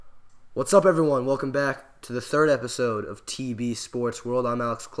What's up, everyone? Welcome back to the third episode of TB Sports World. I'm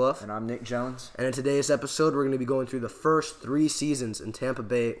Alex Clough. And I'm Nick Jones. And in today's episode, we're going to be going through the first 3 seasons in Tampa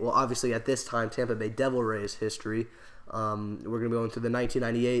Bay. Well, obviously, at this time, Tampa Bay Devil Rays history. We're going to be going through the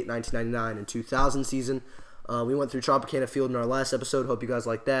 1998, 1999, and 2000 season. We went through Tropicana Field in our last episode. Hope you guys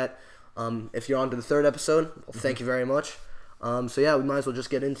like that. If you're on to the third episode, well, thank you very much. We might as well just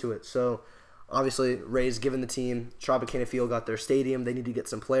get into it. So, obviously, Rays given the team, Tropicana Field got their stadium. They need to get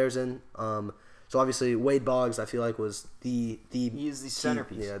some players in. So obviously, Wade Boggs, I feel like, was the He is the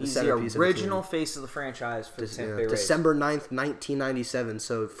centerpiece. Yeah, He's centerpiece the original face of the franchise for the Tampa Bay Rays. December 9th, 1997.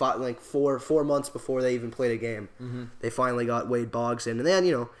 So four months before they even played a game, they finally got Wade Boggs in. And then,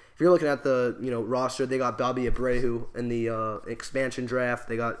 if you're looking at the roster, they got Bobby Abreu in the expansion draft.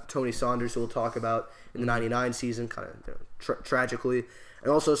 They got Tony Saunders, who we'll talk about in the '99 season, kind of tragically. And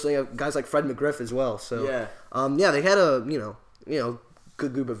also, so guys like Fred McGriff as well. So they had a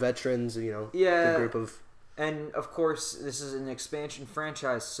good group of veterans. Good group of. And of course, this is an expansion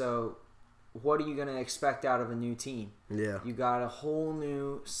franchise. So, what are you going to expect out of a new team? Yeah, you got a whole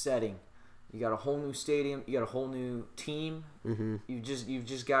new setting. You got a whole new stadium. You got a whole new team. Mm-hmm. You've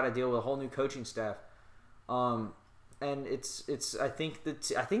just got to deal with a whole new coaching staff. And it's I think the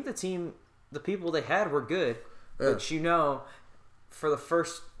team, the people they had were good, but for the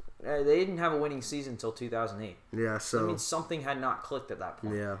first, they didn't have a winning season until 2008. Yeah, so something had not clicked at that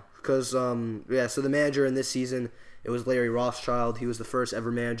point. Yeah, because so the manager in this season, it was Larry Rothschild. He was the first ever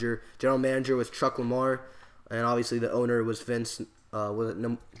manager. General manager was Chuck Lamar, and obviously the owner was Vince. Was it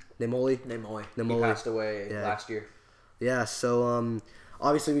Naimoli? Naimoli. He passed away last year. Yeah, so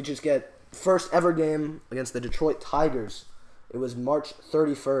obviously we just get first ever game against the Detroit Tigers. It was March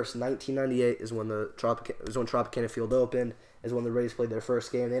 31st, 1998 is when Tropicana Field opened. Is when the Rays played their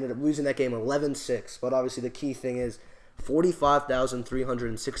first game. They ended up losing that game 11-6. But obviously the key thing is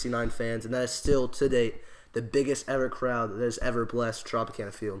 45,369 fans, and that is still, to date, the biggest ever crowd that has ever blessed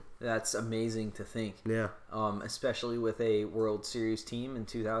Tropicana Field. That's amazing to think. Yeah. Especially with a World Series team in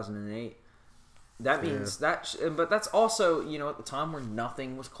 2008. That means but that's also, at the time where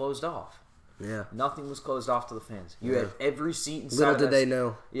nothing was closed off. Yeah. Nothing was closed off to the fans. You had every seat inside. Little did they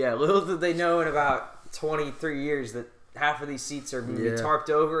know. Yeah, little did they know in about 23 years that half of these seats are going to be tarped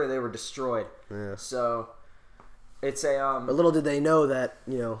over and they were destroyed. Yeah. So it's a But little did they know that,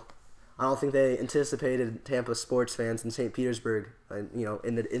 I don't think they anticipated Tampa sports fans in St. Petersburg,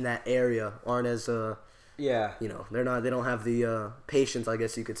 in that area aren't as they don't have the patience, I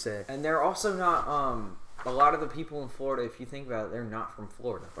guess you could say. And they're also not a lot of the people in Florida, if you think about it, they're not from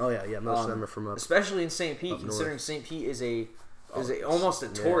Florida. Oh yeah, most of them are from especially in St. Pete, considering St. Pete is almost a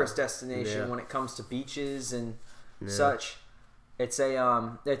tourist destination when it comes to beaches and such. It's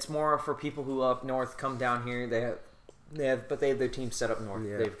it's more for people who up north come down here. They have their team set up north.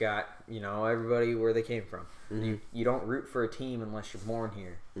 Yeah. They've got everybody where they came from. Mm-hmm. You don't root for a team unless you're born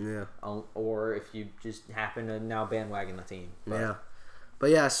here. Yeah. Or if you just happen to now bandwagon the team.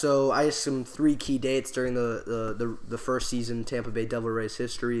 So I have some 3 key dates during the first season Tampa Bay Devil Rays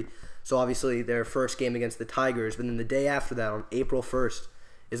history. So obviously their first game against the Tigers, but then the day after that, on April 1st,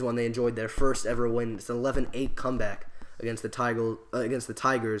 is when they enjoyed their first ever win. It's an 11-8 comeback against the Tigers,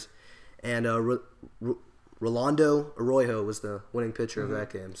 and Rolando Arroyo was the winning pitcher of that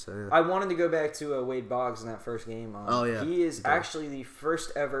game. So yeah. I wanted to go back to Wade Boggs in that first game. He is actually the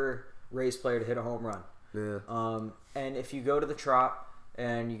first ever Rays player to hit a home run. Yeah. And if you go to the Trop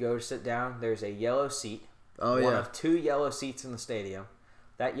and you go to sit down, there's a yellow seat. One of 2 yellow seats in the stadium.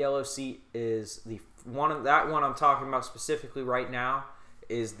 That yellow seat is one I'm talking about specifically right now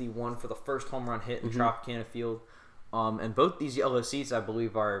is the one for the first home run hit in Tropicana Field. And both these yellow seats, I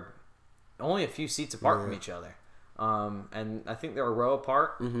believe, are only a few seats apart from each other. And I think they're a row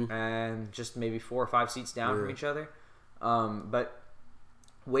apart and just maybe 4 or 5 seats down from each other. But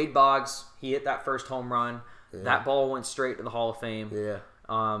Wade Boggs, he hit that first home run. Yeah. That ball went straight to the Hall of Fame. Yeah.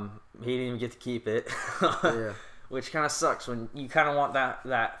 He didn't even get to keep it. Yeah. Which kind of sucks when you kind of want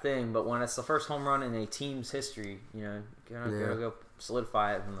that thing, but when it's the first home run in a team's history, you gotta go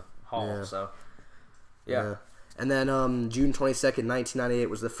solidify it in the Hall. Yeah. So, yeah. And then June 22nd, 1998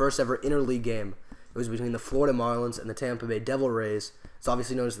 was the first ever interleague game. It was between the Florida Marlins and the Tampa Bay Devil Rays. It's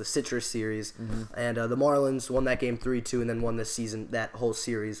obviously known as the Citrus Series. Mm-hmm. And the Marlins won that game 3-2 and then won this season, that whole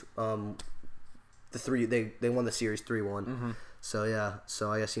series. They won the series 3-1. Mm-hmm. So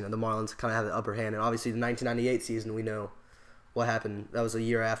I guess the Marlins kind of have the upper hand, and obviously the 1998 season we know what happened. That was a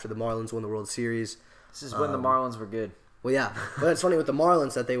year after the Marlins won the World Series. This is when the Marlins were good. Well, yeah, but it's funny with the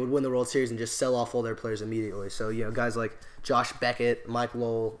Marlins that they would win the World Series and just sell off all their players immediately. So guys like Josh Beckett, Mike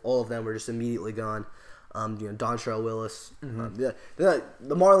Lowell, all of them were just immediately gone. Dontrelle Willis. The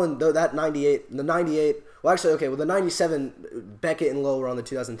Marlins, that 98, the 98. Well, actually, okay. Well, the 97, Beckett and Lowe were on the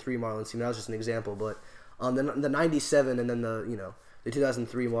 2003 Marlins team. That was just an example, but the 97 and then the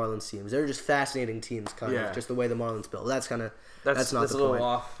 2003 Marlins teams. They're just fascinating teams, kind of just the way the Marlins built. That's not the point.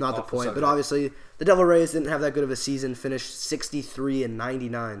 Not the point. But obviously, the Devil Rays didn't have that good of a season. Finished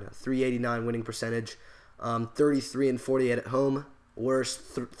 63-99, 389 winning percentage, 33-48 at home.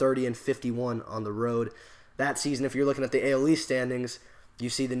 Worst 30-51 on the road. That season, if you're looking at the AL East standings, you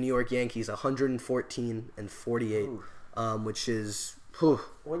see the New York Yankees 114-48, which is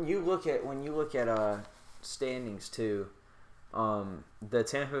when you look at standings too. The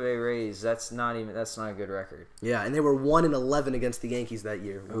Tampa Bay Rays, that's not a good record. Yeah, and they were 1-11 against the Yankees that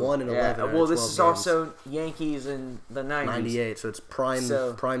year. 1-11. Yeah. Well, this is also Yankees in the 90s. 98, so it's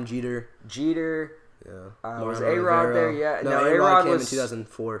prime Jeter. Yeah. Was A-Rod there? Yeah. No, A-Rod came in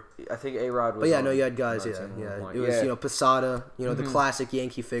 2004. I think A-Rod was. But yeah, you had guys. Yeah. It was Posada. The classic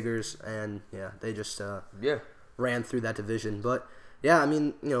Yankee figures, and they just ran through that division. But yeah, I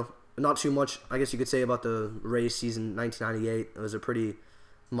mean, not too much, I guess you could say, about the Rays season 1998. It was a pretty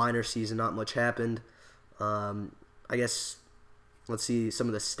minor season. Not much happened. I guess, let's see some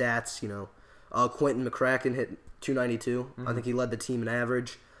of the stats. Quentin McCracken hit 292. I think he led the team in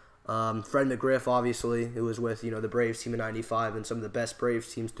average. Fred McGriff, obviously, who was with the Braves team in 95 and some of the best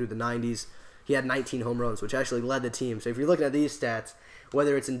Braves teams through the 90s. He had 19 home runs, which actually led the team. So if you're looking at these stats,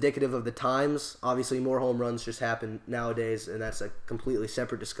 whether it's indicative of the times, obviously more home runs just happen nowadays, and that's a completely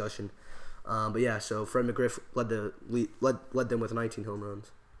separate discussion. But yeah, so Fred McGriff led them with 19 home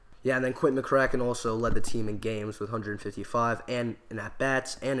runs. Yeah, and then Quentin McCracken also led the team in games with 155, and in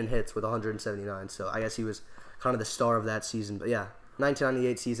at-bats and in hits with 179. So I guess he was kind of the star of that season. But yeah,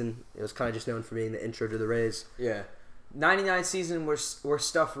 1998 season, it was kind of just known for being the intro to the Rays. Yeah. 99 season where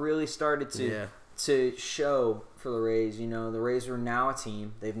stuff really started to show for the Rays. The Rays are now a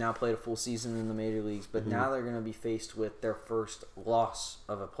team. They've now played a full season in the major leagues, but now they're going to be faced with their first loss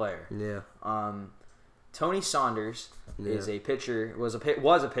of a player. Yeah. Tony Saunders is a pitcher. Was a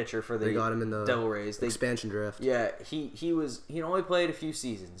pitcher for the they got him in the Devil Rays expansion draft. Yeah, he only played a few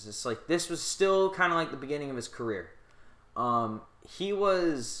seasons. It's like this was still kind of like the beginning of his career. He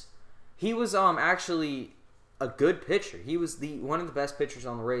was actually a good pitcher. He was one of the best pitchers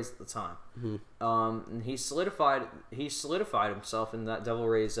on the Rays at the time. And he solidified himself in that Devil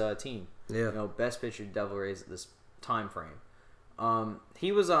Rays team. Yeah. Best pitcher Devil Rays at this time frame.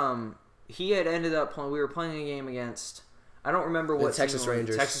 He had ended up playing. We were playing a game against. I don't remember what Texas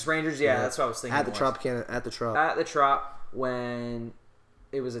Rangers. Texas Rangers. Yeah, that's what I was thinking. At the Trop. At the Trop when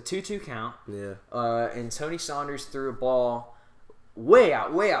it was a 2-2 count. Yeah. And Tony Saunders threw a ball way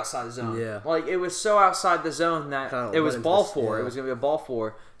outside the zone. Yeah. Like, it was so outside the zone that it was ball four. Yeah. It was going to be a ball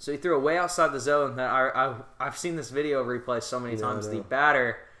four. So he threw it way outside the zone that I've seen this video replay so many times. The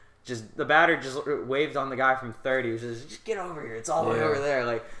batter just waved on the guy from third. He was just get over here. It's all the way over there.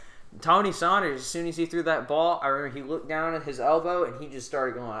 Like, Tony Saunders, as soon as he threw that ball, I remember he looked down at his elbow and he just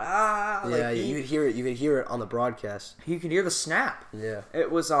started going, ah. Yeah, you could hear it. You could hear it on the broadcast. You could hear the snap. Yeah.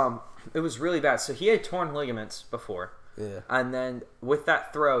 It was really bad. So he had torn ligaments before. Yeah. And then with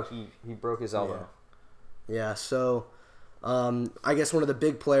that throw, he broke his elbow. Yeah. So, I guess one of the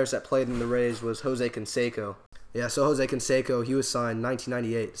big players that played in the Rays was Jose Canseco. Yeah. So Jose Canseco, he was signed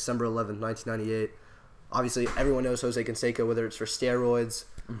 1998, December 11th, 1998. Obviously, everyone knows Jose Canseco, whether it's for steroids,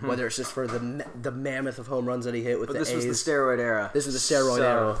 whether it's just for the mammoth of home runs that he hit with the A's. This was the steroid era. This was the steroid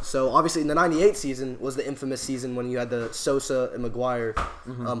era. So, obviously, in the 98 season was the infamous season when you had the Sosa and McGuire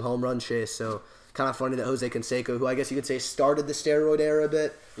home run chase. So, kind of funny that Jose Canseco, who I guess you could say started the steroid era a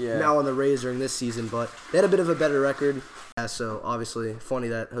bit, now on the Rays during this season, but they had a bit of a better record. Yeah, so, obviously, funny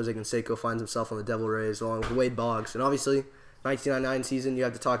that Jose Canseco finds himself on the Devil Rays along with Wade Boggs. And, obviously, 1999 season, you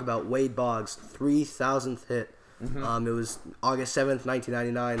have to talk about Wade Boggs' 3,000th hit. It was August 7th,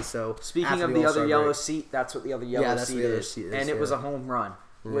 1999. So speaking of the other yellow seat, that's what the other yellow seat is. And it was a home run,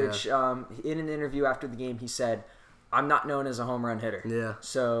 which in an interview after the game, he said, I'm not known as a home run hitter. Yeah.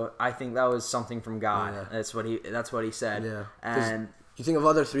 So I think that was something from God. Yeah. That's what he said. Yeah. And you think of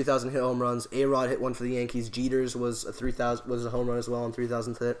other 3,000 hit home runs. A-Rod hit one for the Yankees. Jeter's was a home run as well on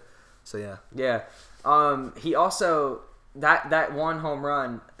 3,000th hit. So yeah. Yeah. He also that one home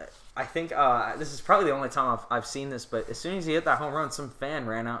run. I think this is probably the only time I've seen this, but as soon as he hit that home run, some fan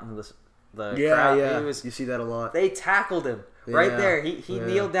ran out into the crowd. Yeah, you see that a lot. They tackled him right there. He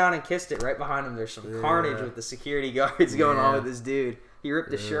kneeled down and kissed it right behind him. There's some carnage with the security guards going on with this dude. He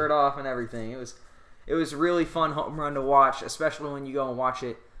ripped his shirt off and everything. It was a really fun home run to watch, especially when you go and watch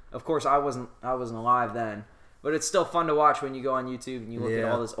it. Of course, I wasn't alive then, But it's still fun to watch when you go on YouTube and you look at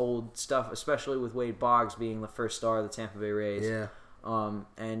all this old stuff, especially with Wade Boggs being the first star of the Tampa Bay Rays. Yeah.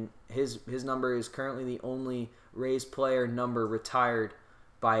 And his number is currently the only Rays player number retired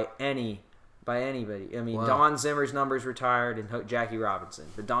by anybody. I mean, Don Zimmer's number is retired and Jackie Robinson.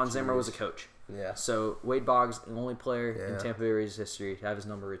 But Don Zimmer was a coach. Yeah. So Wade Boggs, the only player in Tampa Bay Rays history to have his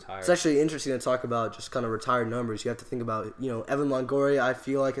number retired. It's actually interesting to talk about just kind of retired numbers. You have to think about, Evan Longoria. I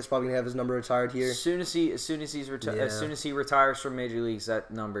feel like is probably gonna have his number retired here. As soon as he retires from major leagues,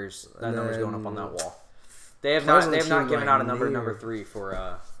 that number's going up on that wall. They have not given out a number 3 for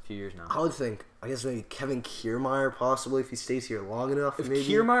a few years now. I would think. I guess maybe Kevin Kiermaier possibly if he stays here long enough. If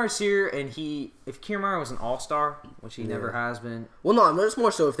Kiermaier's here and if Kiermaier was an all-star, which he never has been. Well, no, it's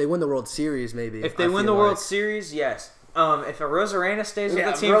more so if they win the World Series, maybe. If they win the World Series, yes. If a Rosarena stays with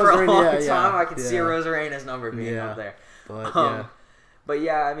the team for a long time, I can see a Rosarena's number being up there. But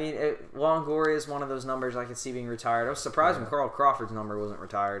yeah, I mean, Longoria is one of those numbers I could see being retired. I was surprised when Carl Crawford's number wasn't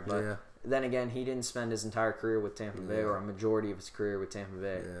retired, but then again, he didn't spend his entire career with Tampa Bay or a majority of his career with Tampa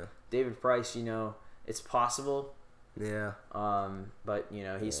Bay. Yeah. David Price, it's possible. Yeah. But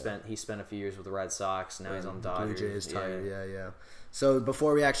he spent a few years with the Red Sox. Now he's on the Dodgers. Blue Jays tired. Yeah. So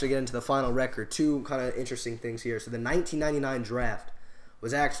before we actually get into the final record, two kind of interesting things here. So the 1999 draft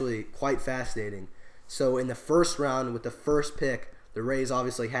was actually quite fascinating. So in the first round with the first pick, the Rays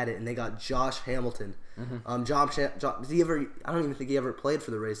obviously had it, and they got Josh Hamilton. Mm-hmm. Did he ever? I don't even think he ever played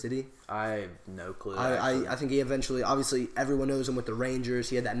for the Rays. Did he? I have no clue. I think he eventually. Obviously, everyone knows him with the Rangers.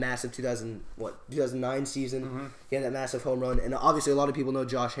 He had that massive 2009 season. Mm-hmm. He had that massive home run, and obviously a lot of people know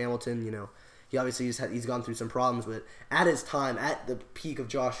Josh Hamilton. He obviously he's gone through some problems, but at his time, at the peak of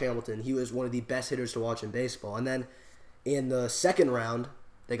Josh Hamilton, he was one of the best hitters to watch in baseball. And then in the second round,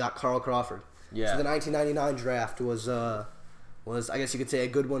 they got Carl Crawford. Yeah. So the 1999 draft was I guess you could say a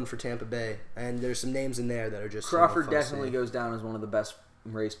good one for Tampa Bay, and there's some names in there that are just Crawford definitely goes down as one of the best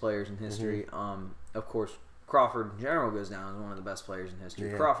Rays players in history. Mm-hmm. Of course, Crawford in general goes down as one of the best players in history.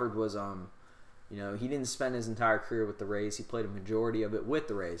 Yeah. Crawford was he didn't spend his entire career with the Rays. He played a majority of it with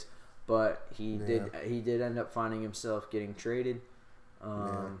the Rays, but he did end up finding himself getting traded.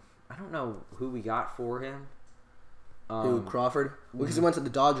 I don't know who we got for him. Who, Crawford? Because he went to the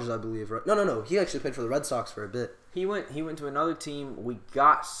Dodgers, I believe, right? No. He actually played for the Red Sox for a bit. He went to another team. We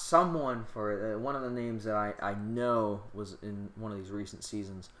got someone for it. One of the names that I know was in one of these recent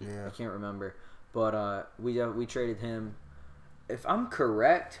seasons. Yeah. I can't remember. But we traded him. If I'm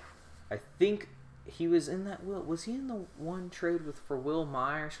correct, I think he was in that. Was he in the one trade for Will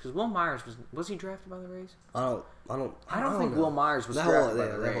Myers? Because Will Myers was he drafted by the Rays? I don't think know. Will Myers was drafted by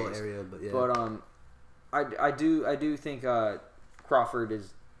the Rays. That whole area, but yeah. But I do think Crawford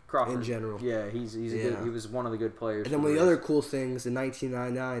in general. Yeah, he's he was one of the good players. And then one of the other cool things in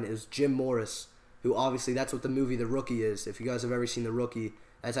 1999 is Jim Morris, who obviously that's what the movie The Rookie is. If you guys have ever seen The Rookie,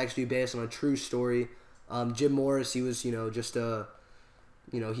 that's actually based on a true story. Jim Morris, he was he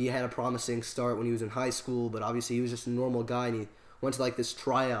had a promising start when he was in high school, but obviously he was just a normal guy, and he went to this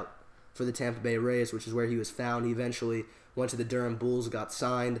tryout for the Tampa Bay Rays, which is where he was found. He eventually went to the Durham Bulls, got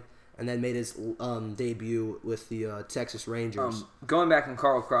signed, and then made his debut with the Texas Rangers. Going back on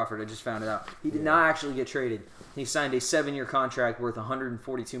Carl Crawford, I just found it out. He did not actually get traded. He signed a 7-year contract worth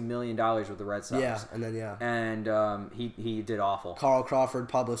 $142 million with the Red Sox. And he did awful. Carl Crawford,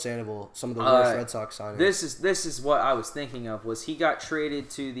 Pablo Sandoval, some of the worst Red Sox signings. This is what I was thinking of. Was he got traded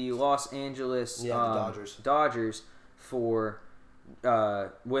to the Los Angeles Dodgers for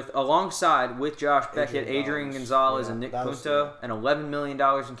alongside Josh Beckett, Adrian Gonzalez, and Nick Punto, and $11 million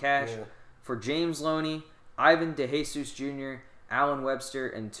in cash for James Loney, Ivan DeJesus Jr., Alan Webster,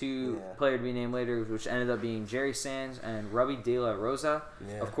 and two players to be named later, which ended up being Jerry Sands and Robbie De La Rosa.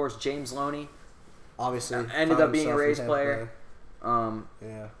 Yeah. Of course, James Loney obviously ended up being a Rays player.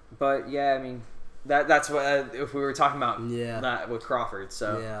 But yeah, I mean, that's what if we were talking about that with Crawford.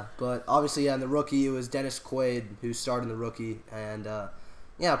 So yeah, but obviously in The Rookie, it was Dennis Quaid who starred in The Rookie, and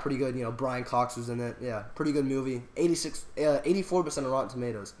pretty good. Brian Cox was in it. Yeah, pretty good movie. 84% of Rotten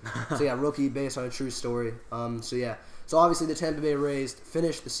Tomatoes. So yeah, Rookie based on a true story. So obviously the Tampa Bay Rays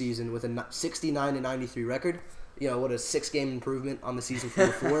finished the season with a 69-93 record. What a 6-game improvement on the season from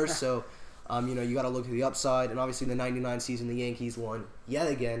before. So. You got to look at the upside, and obviously the '99 season, the Yankees won yet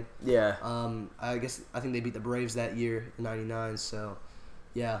again. Yeah. I think they beat the Braves that year in '99. So,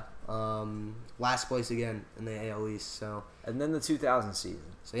 yeah. Last place again in the AL East. So. And then the 2000 season.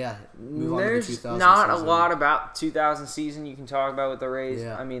 So yeah, move on to the 2000 not season. A lot about 2000 season you can talk about with the Rays.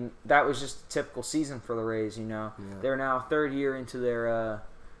 Yeah. I mean, that was just a typical season for the Rays. Yeah. They're now third year into their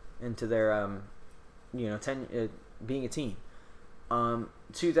being a team.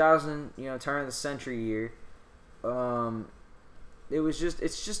 2000, turn of the century year, That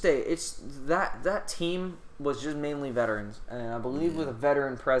team was just mainly veterans, and I believe with a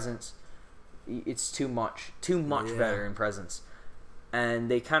veteran presence, it's too much veteran presence, and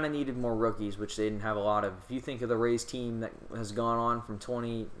they kind of needed more rookies, which they didn't have a lot of. If you think of the Rays team that has gone on from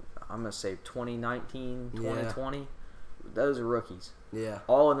 2019, 2020, those are rookies. Yeah,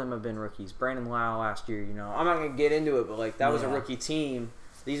 all of them have been rookies. Brandon Lau last year, I'm not gonna get into it, but like that was a rookie team.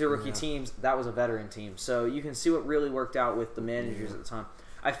 These are rookie teams. That was a veteran team. So you can see what really worked out with the managers at the time.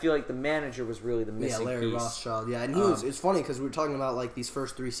 I feel like the manager was really the missing Larry piece. Rothschild. Yeah, and he was. It's funny because we were talking about like these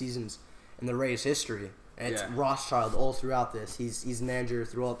first 3 seasons in the Rays' history, and it's Rothschild all throughout this. He's manager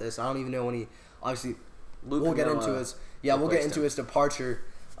throughout this. I don't even know when he obviously. We'll get into his. Yeah, we'll get into his departure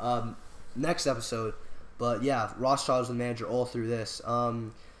next episode. But yeah, Rothschild was the manager all through this.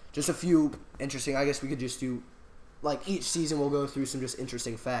 Just a few interesting. I guess we could just do. Like, each season we'll go through some just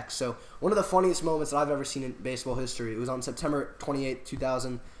interesting facts. So, one of the funniest moments that I've ever seen in baseball history, it was on September 28,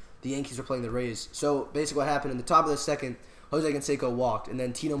 2000. The Yankees were playing the Rays. So, basically what happened, in the top of the second, Jose Canseco walked. And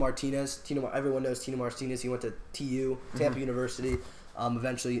then Tino Martinez, everyone knows Tino Martinez. He went to TU, Tampa University.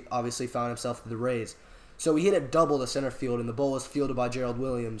 Eventually, obviously, found himself to the Rays. So, he hit a double to center field, and the ball was fielded by Gerald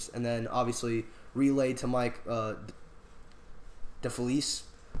Williams. And then, obviously, relayed to Mike DeFelice.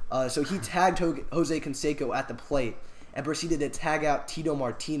 So he tagged Jose Canseco at the plate and proceeded to tag out Tito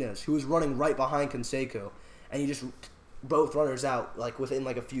Martinez, who was running right behind Canseco. And he just both runners out like within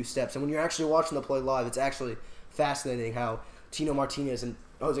like a few steps. And when you're actually watching the play live, it's actually fascinating how Tito Martinez and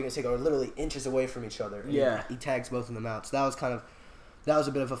Jose Canseco are literally inches away from each other. And he tags both of them out. So that was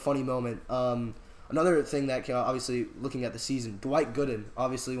a bit of a funny moment. Another thing that came out, obviously, looking at the season, Dwight Gooden,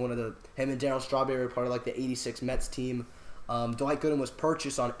 obviously him and Darryl Strawberry were part of like the '86 Mets team. Dwight Gooden was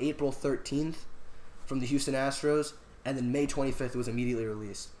purchased on April 13th from the Houston Astros, and then May 25th was immediately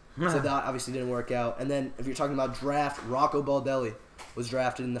released. So that obviously didn't work out. And then if you're talking about draft, Rocco Baldelli was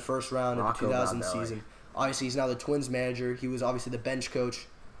drafted in the first round of the 2000 season. Obviously, he's now the Twins manager. He was obviously the bench coach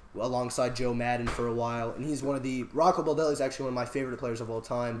alongside Joe Madden for a while, and he's Rocco Baldelli is actually one of my favorite players of all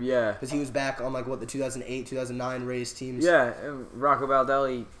time. Yeah, because he was back on the 2008, 2009 Rays teams. Yeah, Rocco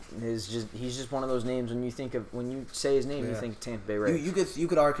Baldelli he's just one of those names when you say his name, you think Tampa Bay Rays. You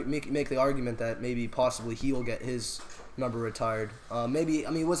could make the argument that maybe possibly he will get his number retired.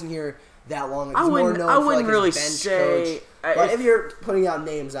 He wasn't here that long. I wouldn't really say. But if you're putting out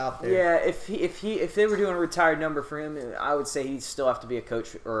names out there, yeah. If they were doing a retired number for him, I would say he'd still have to be a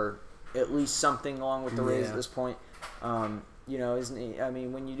coach or at least something along with the Rays at this point. His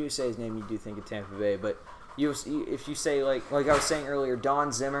name, when you do say his name, you do think of Tampa Bay. But if you say like I was saying earlier,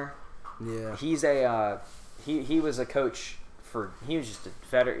 Don Zimmer, he's he was a coach. He was just a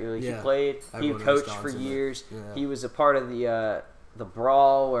veteran. He played. He coached for years. Yeah. He was a part of the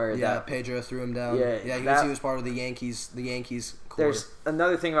brawl where Pedro threw him down. He was part of the Yankees core. There's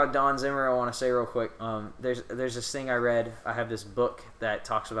another thing about Don Zimmer I want to say real quick. There's this thing I read. I have this book that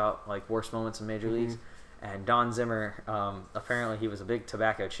talks about like worst moments in major leagues, and Don Zimmer apparently he was a big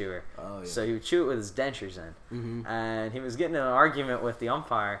tobacco chewer. So he would chew it with his dentures in, and he was getting in an argument with the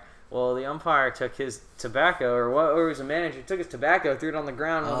umpire. Well, the umpire took his tobacco, or he was a manager, took his tobacco, threw it on the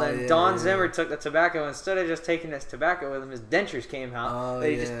ground. Well, then Don Zimmer took the tobacco. Instead of just taking his tobacco with him, his dentures came out.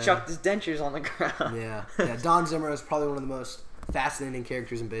 He just chucked his dentures on the ground. Yeah. Don Zimmer is probably one of the most fascinating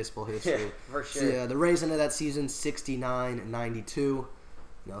characters in baseball history. Yeah, for sure. So, the Rays ended that season 69-92.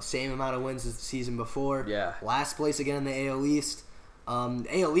 Same amount of wins as the season before. Yeah. Last place again in the AL East.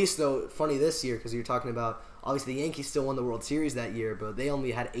 AL East, though, funny this year because you're talking about, obviously the Yankees still won the World Series that year, but they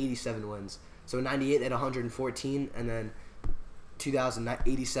only had 87 wins. So in 98 they had 114, and then 2000,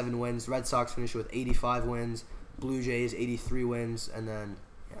 87 wins. Red Sox finished with 85 wins. Blue Jays, 83 wins. And then,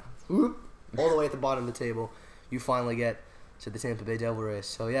 all the way at the bottom of the table, you finally get to the Tampa Bay Devil Rays.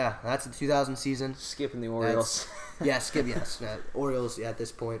 So, that's the 2000 season. Skipping the Orioles. Orioles, at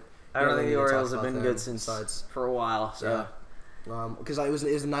this point. I don't think the Orioles have been good for a while. So. Because it was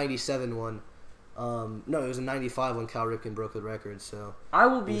a 97 one. No, it was a 95 when Cal Ripken broke the record. So I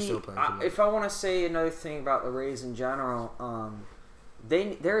will be. If I want to say another thing about the Rays in general,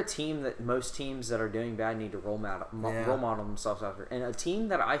 they're a team that most teams that are doing bad need to role model themselves after. And a team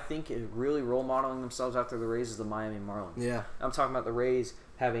that I think is really role modeling themselves after the Rays is the Miami Marlins. Yeah, I'm talking about the Rays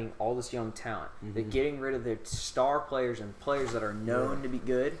having all this young talent. They're getting rid of their star players and players that are known to be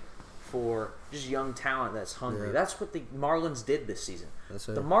good for just young talent that's hungry. Yeah. That's what the Marlins did this season.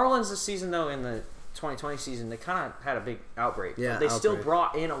 The Marlins this season, though, in the 2020 season, they kind of had a big outbreak. Yeah, they still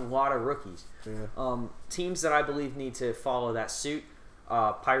brought in a lot of rookies. Yeah. Teams that I believe need to follow that suit,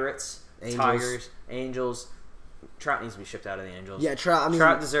 Pirates, Tigers, Angels, Trout needs to be shipped out of the Angels. Yeah, Trout.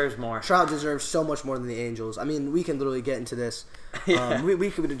 Trout deserves more. Trout deserves so much more than the Angels. I mean, we can literally get into this. Yeah. We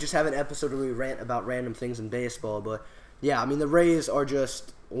could just have an episode where we rant about random things in baseball. But yeah, I mean, the Rays are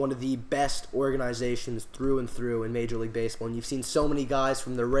just one of the best organizations through and through in Major League Baseball, and you've seen so many guys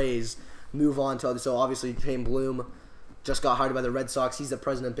from the Rays move on to others. So obviously, Shane Bloom just got hired by the Red Sox. He's the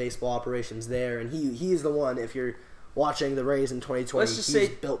president of baseball operations there, and he is the one. If you're watching the Rays in 2020, Let's just say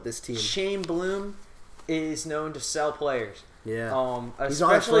built this team. Shane Bloom is known to sell players. Yeah.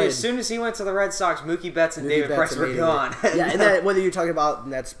 Especially as soon as he went to the Red Sox, Mookie Betts and David Price were gone. Yeah, and that, whether you're talking about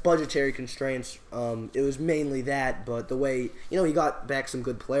that's budgetary constraints, it was mainly that. But the way he got back some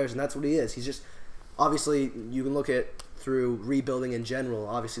good players, and that's what he is. He's just obviously you can look at through rebuilding in general.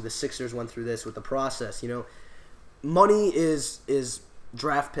 Obviously, the Sixers went through this with the process. Money is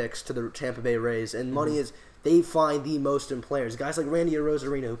draft picks to the Tampa Bay Rays, and money is they find the most in players. Guys like Randy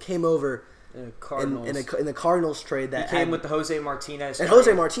Arozarena who came over. In the Cardinals trade that he came with the Jose Martinez. And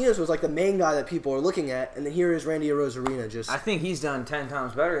Jose Martinez was like the main guy that people are looking at, and then here is Randy Arozarena. I think he's done 10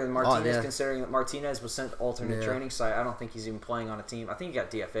 times better than Martinez, considering that Martinez was sent to alternate training site. I don't think he's even playing on a team. I think he got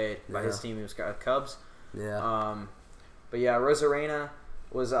DFA'd by his team. He was Cubs. Yeah. But yeah, Arozarena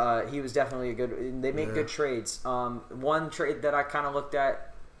was he was definitely a good. They make good trades. One trade that I kind of looked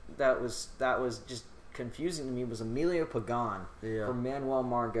at that was just confusing to me was Emilio Pagan for Manuel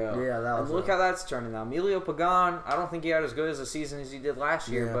Margot. Yeah, that was. And look how that's turning out. Emilio Pagan, I don't think he had as good as a season as he did last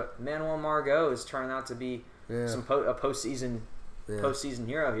year, but Manuel Margot is turning out to be a postseason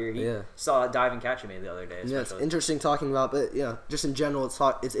hero here. He saw that diving catch he made the other day. Yeah, it's interesting talking about, but just in general,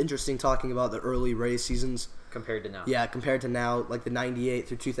 it's interesting talking about the early Rays seasons compared to now. Yeah, compared to now, like the '98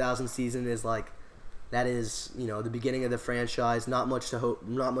 through 2000 season is like. That is, the beginning of the franchise. Not much to hope,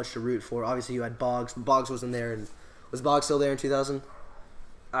 not much to root for. Obviously, you had Boggs. Boggs wasn't there, and was Boggs still there in 2000?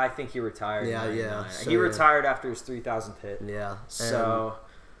 I think he retired. Yeah. So, he retired after his 3000th hit. Yeah. So,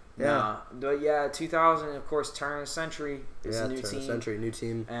 but 2000, of course, turn of the century is a new team. New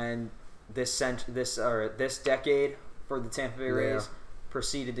team. And this decade for the Tampa Bay Rays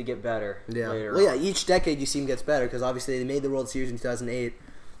proceeded to get better. Yeah. Later on. Each decade you see them gets better because obviously they made the World Series in 2008.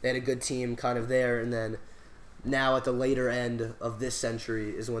 They had a good team kind of there, and then now at the later end of this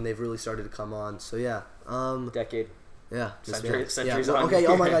century is when they've really started to come on. So, decade. Yeah. Century's on. Okay,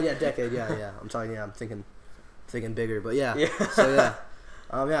 oh my God, decade, I'm talking, I'm thinking bigger, but So,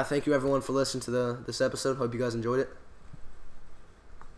 thank you everyone for listening to this episode. Hope you guys enjoyed it.